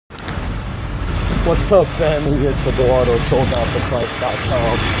What's up, family? It's Eduardo,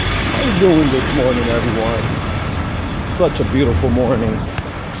 SoldOutForChrist.com. How you doing this morning, everyone? Such a beautiful morning.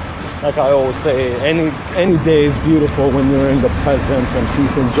 Like I always say, any day is beautiful when you're in the presence and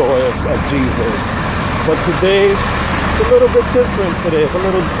peace and joy of Jesus. But today, it's a little bit different today. It's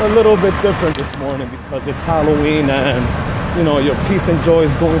a little bit different this morning because it's Halloween and, your peace and joy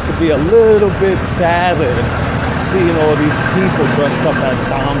is going to be a little bit saddened seeing all these people dressed up as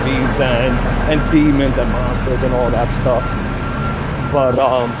zombies and demons and monsters and all that stuff. But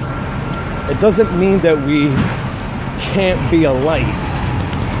it doesn't mean that we can't be a light.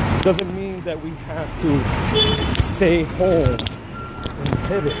 It doesn't mean that we have to stay home and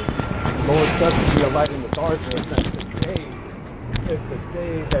hidden. The Lord says to be a light in the darkness, and today is the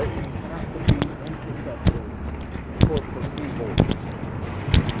day that we have to be intercessors for the people.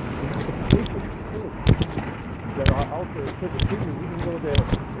 We have to pray for these kids that are out there trick-or-treating, even though they're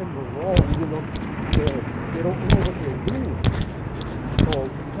in the wrong, even though they don't know what they're doing. So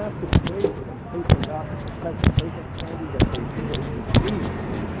we have to pray for them, pray for God to protect them, pray for family that they can see,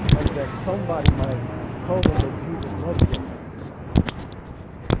 and that somebody might tell them that Jesus loves them.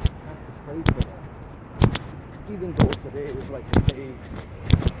 We have to pray for them. Even though today is like a day,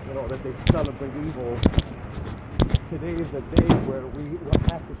 that they celebrate evil, today is a day where we will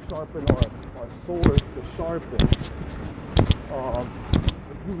have to sharpen our swords the sharpest.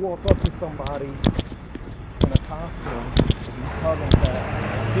 If you walk up to somebody in a costume and you tell them that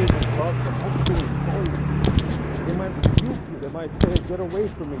Jesus loves them, hopefully they might rebuke you. They might say, "Get away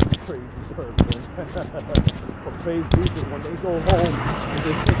from me, you crazy person." But praise Jesus, when they go home and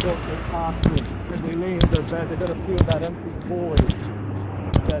they pick up their costume and they lay in their bed, they're going to feel that empty void.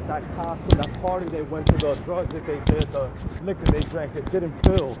 That costume, that party they went to, the drugs that they did, the liquor they drank, it didn't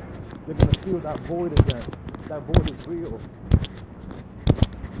fill. They're going to feel that void again. That void is real.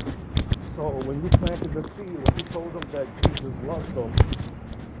 So when you planted the seed, when you told them that Jesus loves them,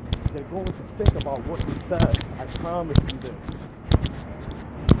 they're going to think about what you said. I promise you this.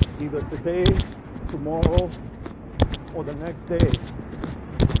 Either today, tomorrow, or the next day,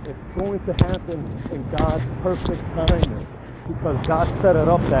 it's going to happen in God's perfect timing. Because God set it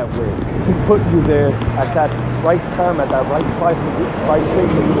up that way. He put you there at that right time, at that right place, right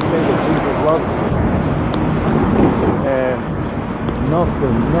place for you to say that Jesus loves you. And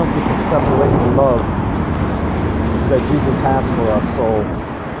nothing can separate the love that Jesus has for us. So,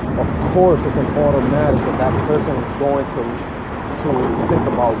 of course, it's an automatic that person is going to think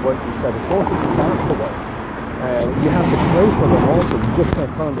about what you said. It's going to be back to them. And you have to pray for them also. You just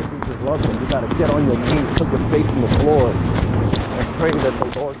can't tell them that Jesus loves them. You got to get on your knees, put your face in the floor, and pray that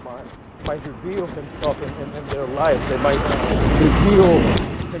the Lord might reveal himself in their life. They might reveal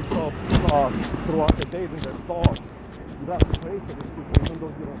himself throughout the day in their thoughts. You have to pray for these people even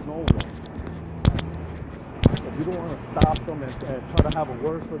though you don't know them. If you don't want to stop them and try to have a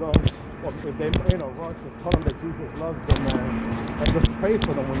word for them, or if they're in a rush, just tell them that Jesus loves them, and just pray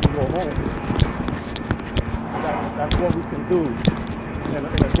for them when you go home. That's what we can do in a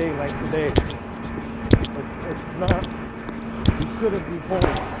day like today. It's not, we shouldn't be home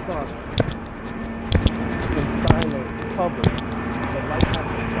stuck in silence, covered. The light has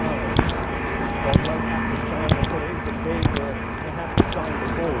to shine. The light has to shine. And today's the day where it has to shine the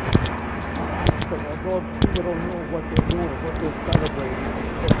most. Because although people don't know what they're doing, what they're celebrating,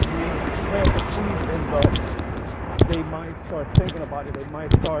 if we plant the seed in them, they might start thinking about it. They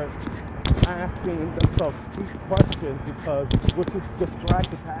might start asking themselves deep questions because we're too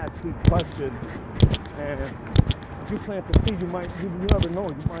distracted to ask deep questions. And if you plant the seed, you never know.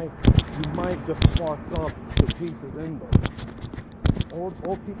 You might just spark up the Jesus in them.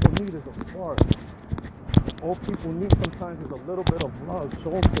 All people need is a spark. All people need sometimes is a little bit of love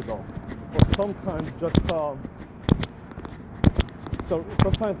shown to them. Or sometimes just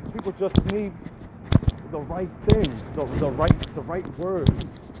sometimes people just need the right thing, the right words.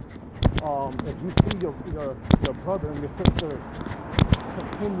 If you see your brother and your sister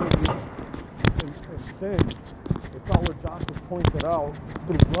continually in sin, it's our job to point it out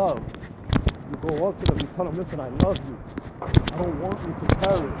through love. You go up to them, you tell them, "Listen, I love you. I don't want you to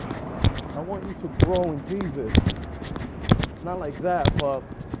perish. I want you to grow in Jesus." Not like that, but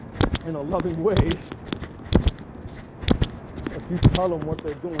in a loving way. If you tell them what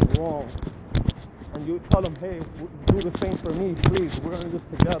they're doing wrong, and you tell them, "Hey, do the same for me, please. We're in this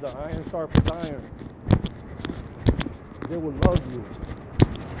together. Iron sharpens iron." They will love you.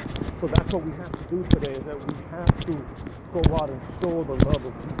 So that's what we have to do today, is that we have to go out and show the love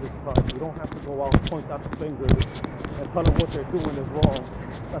of Jesus Christ. We don't have to go out and point out the fingers and tell them what they're doing is wrong.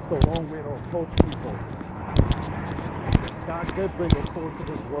 That's the wrong way to approach people. God did bring a sword to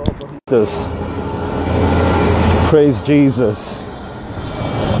this world, but this Praise Jesus.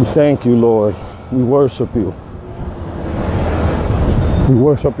 We thank you, Lord. We worship you. We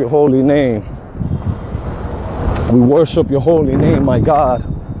worship your holy name. We worship your holy name, my God.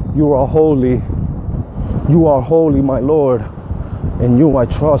 You are holy. You are holy, my Lord. In you I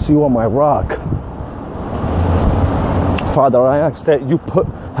trust. You are my rock. Father, I ask that you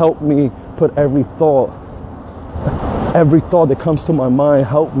help me put every thought that comes to my mind,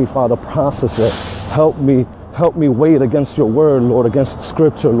 help me, Father, process it. Help me weigh it against your word, Lord, against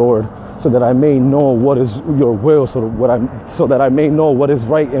scripture, Lord, so that I may know what is your will, so that I may know what is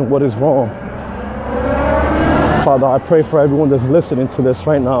right and what is wrong. Father, I pray for everyone that's listening to this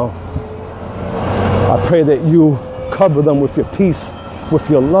right now. I pray that you cover them with your peace, with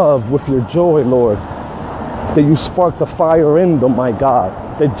your love, with your joy, Lord. That you spark the fire in them, my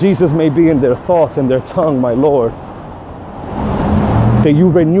God. That Jesus may be in their thoughts and their tongue, my Lord. That you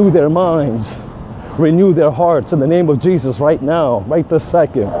renew their minds, renew their hearts in the name of Jesus right now, right this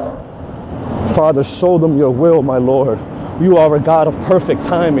second. Father, show them your will, my Lord. You are a God of perfect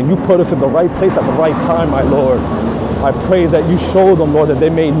timing. You put us in the right place at the right time, my Lord. I pray that you show them, Lord, that they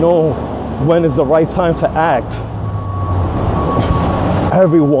may know when is the right time to act.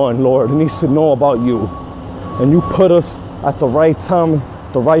 Everyone, Lord, needs to know about you. And you put us at the right time,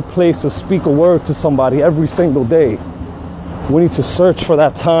 the right place to speak a word to somebody every single day. We need to search for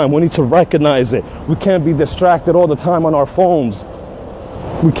that time. We need to recognize it. We can't be distracted all the time on our phones.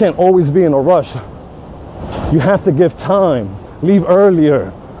 We can't always be in a rush. You have to give time. Leave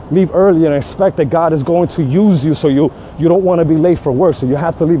earlier. Leave earlier and expect that God is going to use you, so you don't want to be late for work. So you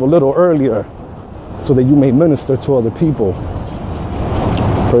have to leave a little earlier so that you may minister to other people.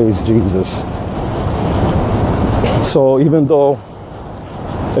 Praise Jesus. So even though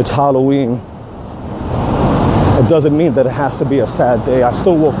it's Halloween, it doesn't mean that it has to be a sad day. I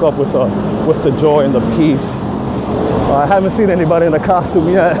still woke up with the joy and the peace. I haven't seen anybody in a costume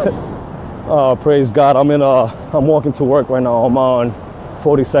yet. Praise God. I'm walking to work right now. I'm on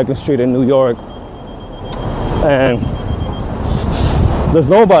 42nd Street in New York. And there's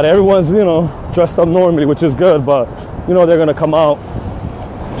nobody. Everyone's, dressed up normally, which is good, but they're gonna come out.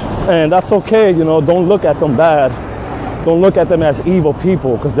 And that's okay, don't look at them bad. Don't look at them as evil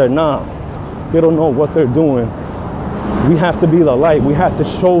people, because they're not. They don't know what they're doing. We have to be the light. We have to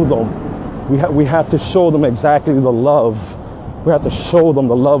show them. We have to show them exactly the love. We have to show them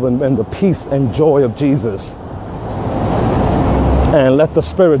the love and the peace and joy of Jesus. And let the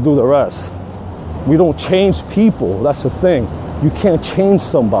Spirit do the rest. We don't change people. That's the thing. You can't change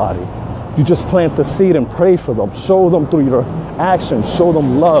somebody. You just plant the seed and pray for them. Show them through your actions. Show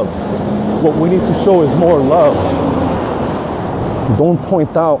them love. What we need to show is more love. Don't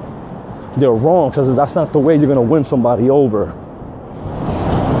point out they're wrong, because that's not the way you're going to win somebody over.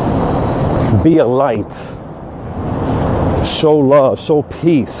 Be a light. Show love. Show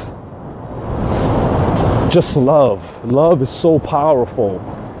peace. Just love. Love is so powerful.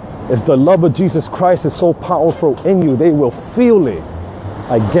 If the love of Jesus Christ is so powerful in you, they will feel it.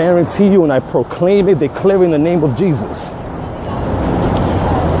 I guarantee you, and I proclaim it, declaring the name of Jesus.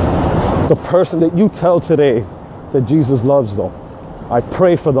 The person that you tell today that Jesus loves them, I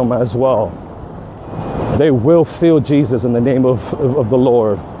pray for them as well. They will feel Jesus in the name of the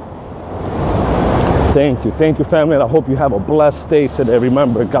Lord. Thank you. Thank you, family. And I hope you have a blessed day today.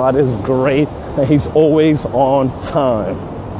 Remember, God is great and He's always on time.